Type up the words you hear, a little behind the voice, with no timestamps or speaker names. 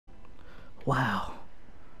Wow.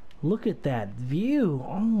 Look at that view.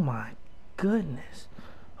 Oh my goodness.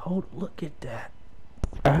 Look at that.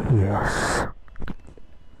 Yes.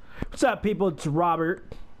 What's up, people? It's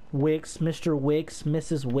Robert Wicks, Mr. Wicks,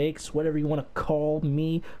 Mrs. Wicks, whatever you want to call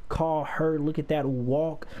me, call her. Look at that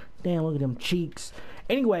walk. Damn, look at them cheeks.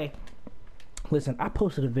 Anyway, listen, I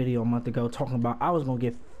posted a video a month ago talking about I was going to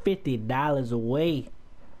give $50 away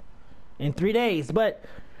in 3 days. But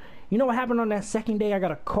you know what happened on that second day? I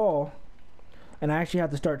got a call. And I actually had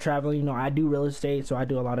to start traveling. You know, I do real estate, so I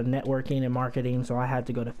do a lot of networking and marketing. So I had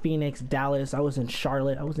to go to Phoenix, Dallas. I was in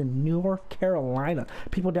Charlotte. I was in North Carolina.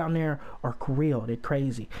 People down there are real. They're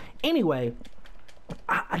crazy. Anyway,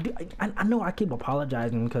 I know I keep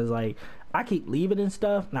apologizing because, like, I keep leaving and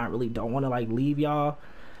stuff. And I really don't want to, like, leave y'all.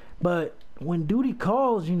 But when duty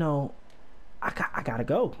calls, you know, I gotta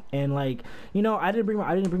go. And, like, you know, I didn't bring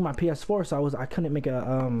my PS4, so I couldn't make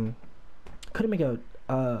a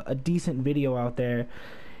decent video out there.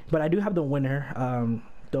 But I do have the winner.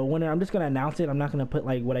 The winner, I'm just gonna announce it. I'm not gonna put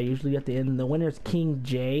like what I usually at the end. The winner is King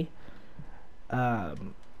J. I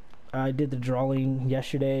did the drawing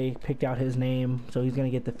yesterday, picked out his name, so he's gonna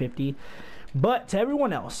get the 50. But to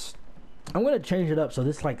everyone else, I'm gonna change it up so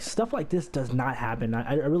this stuff like this does not happen.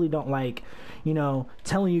 I really don't like, you know,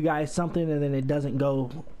 telling you guys something and then it doesn't go,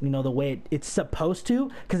 you know, the way it's supposed to,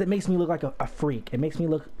 because it makes me look like a freak. It makes me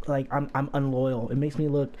look like I'm unloyal. It makes me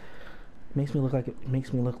look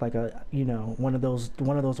like a, you know, one of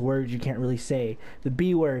those words you can't really say, the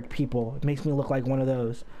B word, people. It makes me look like one of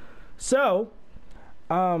those. So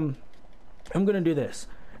I'm gonna do this.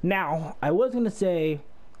 Now I was gonna say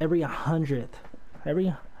every time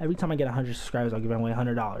I get 100 subscribers, I'll give away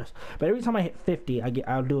 $100. But every time I hit 50,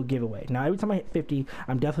 I'll do a giveaway. Now, every time I hit 50,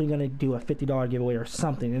 I'm definitely going to do a $50 giveaway or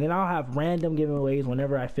something. And then I'll have random giveaways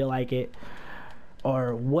whenever I feel like it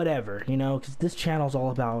or whatever, you know, because this channel is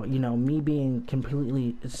all about, you know, me being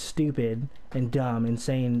completely stupid and dumb and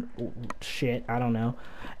saying shit, I don't know.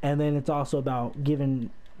 And then it's also about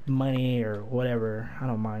giving money or whatever. I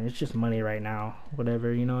don't mind. It's just money right now.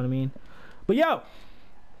 Whatever, you know what I mean? But yo!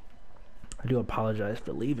 I do apologize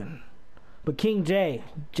for leaving. But King JJ,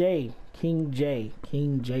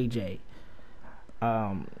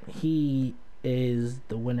 he is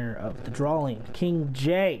the winner of the drawing. King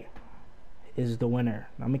J is the winner.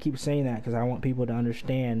 I'm gonna keep saying that because I want people to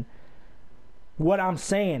understand what I'm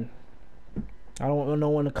saying. I don't want no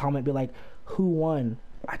one to comment be like, who won?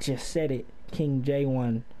 I just said it. King J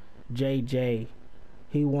won. JJ.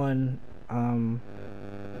 He won. I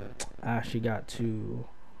actually got to,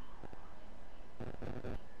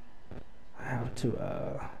 I have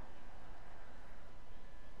to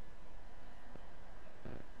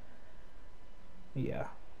yeah,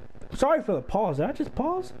 sorry for the pause. Did I just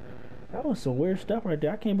pause? That was some weird stuff right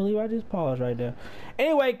there. I can't believe I just paused right there.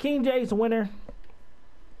 Anyway, King J's the winner.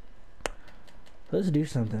 Let's do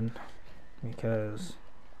something, because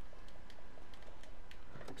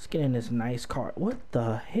let's get in this nice car. What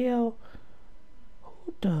the hell?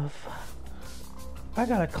 Who the fuck? I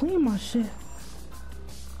gotta clean my shit.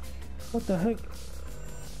 What the heck?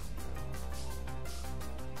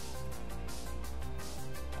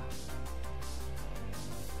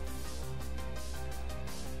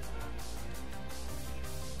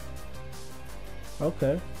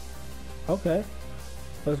 Okay.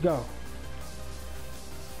 Let's go.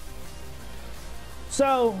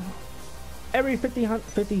 So every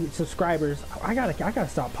 50 subscribers, I gotta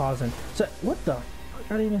stop pausing. So what the?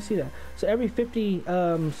 I didn't even see that. So every 50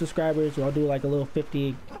 subscribers, I'll do like a little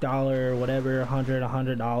 $50 whatever,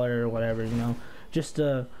 $100 or whatever, you know, just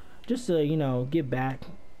to you know, give back.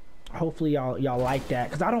 Hopefully y'all like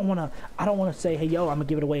that, because I don't wanna say, hey yo, I'm gonna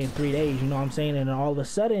give it away in 3 days, you know what I'm saying, and then all of a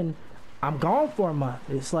sudden I'm gone for a month.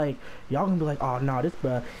 It's like y'all gonna be like, oh no, this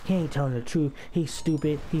bruh, he ain't telling the truth, he's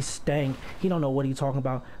stupid, he stank, he don't know what he's talking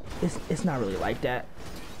about. It's not really like that.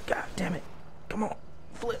 God damn it, come on,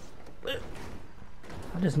 flip.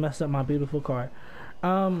 I just messed up my beautiful car.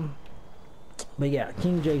 But yeah,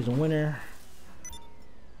 King J's a winner.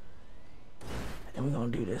 And we're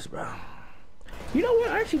gonna do this, bro. You know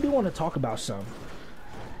what? I actually do want to talk about something.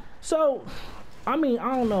 So, I mean,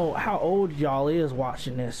 I don't know how old y'all is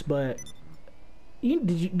watching this, but you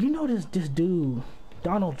know this dude,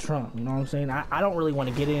 Donald Trump, you know what I'm saying? I don't really want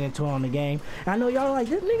to get into it on the game. I know y'all are like,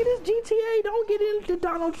 this nigga, this GTA, don't get into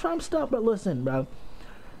Donald Trump stuff, but listen, bro.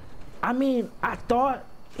 I mean, I thought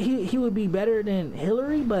he would be better than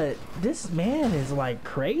Hillary, but this man is like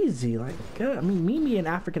crazy. Like, God, I mean, me being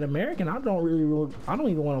African American, I don't even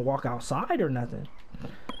want to walk outside or nothing.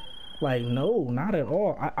 Like, no, not at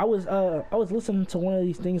all. I was listening to one of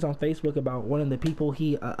these things on Facebook about one of the people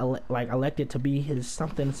he elected to be his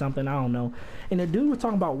something something, I don't know, and the dude was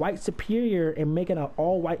talking about white superior and making an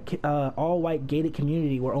all white gated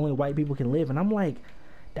community where only white people can live, and I'm like,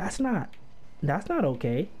 that's not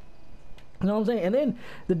okay. You know what I'm saying? And then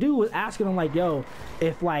the dude was asking him like, yo,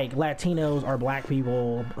 if like Latinos or black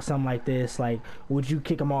people, something like this, like, would you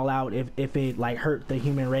kick them all out if it like hurt the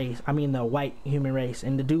human race? I mean, the white human race.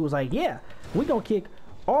 And the dude was like, yeah, we gonna kick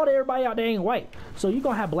everybody out that ain't white. So you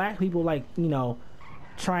gonna have black people like, you know,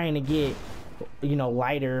 trying to get, you know,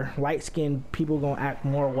 light skinned people gonna act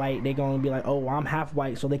more white. They gonna be like, oh, well, I'm half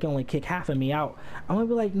white, so they can only kick half of me out. I'm gonna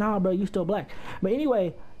be like, nah, bro, you still black. But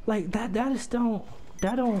anyway, like that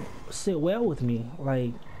don't sit well with me.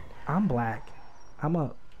 Like, I'm black. I'm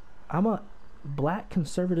a black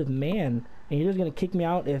conservative man, and you're just gonna kick me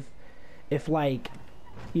out if like,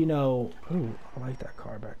 you know, ooh, I like that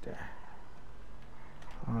car back there.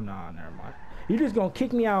 Oh no, never mind. You're just gonna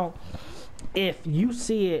kick me out if you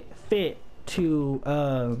see it fit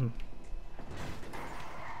to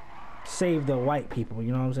save the white people,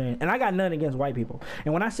 you know what I'm saying? And I got nothing against white people.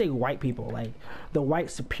 And when I say white people, like the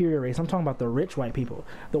white superior race, I'm talking about the rich white people.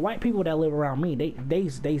 The white people that live around me,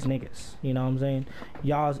 they's niggas, you know what I'm saying?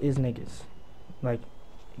 Y'all's is niggas. Like,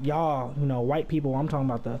 y'all, you know, white people, I'm talking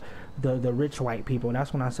about the rich white people. And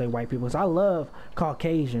that's when I say white people. So I love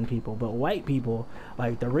Caucasian people, but white people,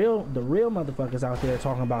 like the real motherfuckers out there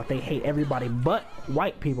talking about they hate everybody but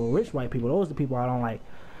white people, rich white people. Those are the people I don't like.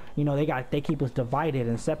 You know, they keep us divided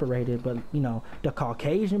and separated, but you know, the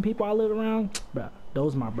Caucasian people I live around, bro,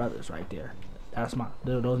 those are my brothers right there. Those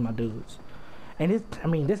are my dudes. And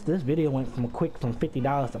this video went from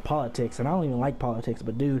 $50 to politics, and I don't even like politics,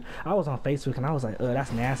 but dude, I was on Facebook and I was like,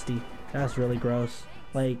 that's nasty. That's really gross.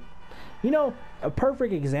 Like, you know, a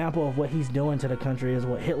perfect example of what he's doing to the country is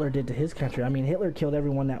what Hitler did to his country. I mean, Hitler killed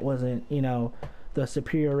everyone that wasn't, you know, the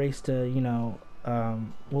superior race to, you know,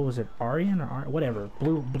 what was it, Aryan or whatever,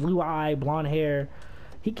 blue eye, blonde hair.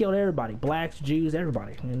 He killed everybody, blacks, Jews,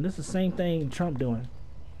 everybody. And this is the same thing Trump doing.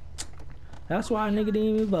 That's why a nigga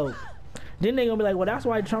didn't even vote. Then they gonna be like, well, that's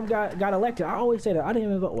why Trump got elected. I always say that. I didn't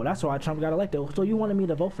even vote. Well, that's why Trump got elected. So you wanted me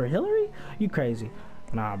to vote for Hillary? You crazy.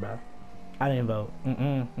 Nah, bro. I didn't vote.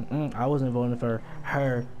 I wasn't voting for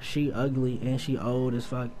her. She ugly and she old as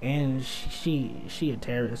fuck. And she a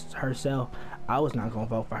terrorist herself. I was not gonna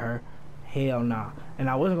vote for her. Hell nah. And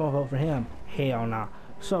I wasn't gonna vote for him. Hell nah.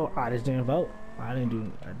 So I just didn't vote. I didn't do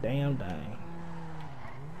a damn thing.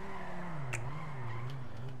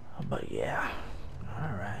 But yeah.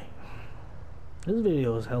 Alright. This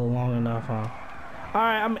video is hella long enough, huh?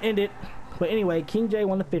 Alright, I'm gonna end it. But anyway, King J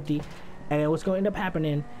won the 50. And what's gonna end up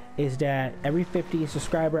happening is that every 50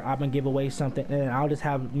 subscriber I'm gonna give away something, and I'll just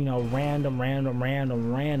have, you know, random.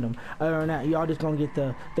 Other than that, y'all just gonna get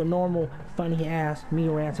the normal funny ass me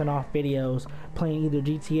ranting off videos, playing either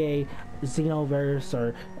GTA, Xenoverse,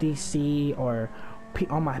 or DC, or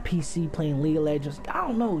on my PC playing League of Legends. I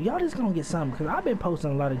don't know, y'all just gonna get something, because I've been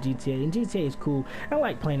posting a lot of GTA, and GTA is cool. I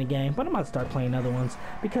like playing the game, but I'm about to start playing other ones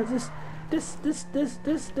because this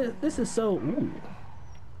is so ooh.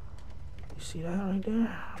 See that right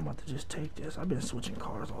there? I'm about to just take this. I've been switching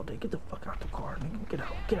cars all day. Get the fuck out the car, nigga.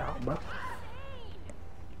 Get out, bro.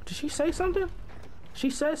 Did she say something? She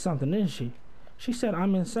said something, didn't she? She said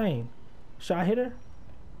I'm insane. Should I hit her?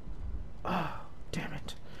 Oh, damn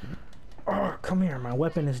it. Oh, come here. My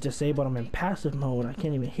weapon is disabled. I'm in passive mode. I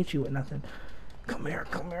can't even hit you with nothing. Come here.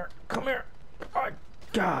 Oh,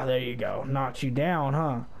 God, there you go. Knocked you down,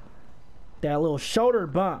 huh? That little shoulder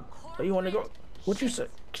bump. Oh, you want to go? What you say?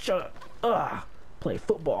 Shut up. Play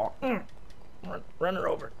football. Run her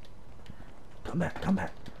over. Come back.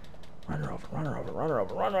 Run her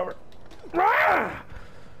over. Ah!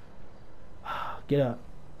 Get up.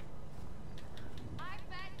 I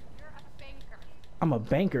bet you're a banker. I'm a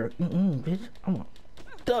banker. Bitch. I'm a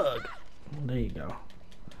thug. There you go.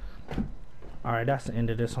 Alright, that's the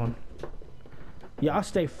end of this one. Y'all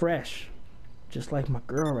stay fresh. Just like my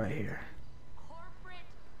girl right here. Corporate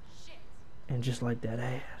shit. And just like that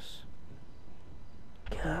ass.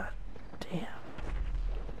 God damn.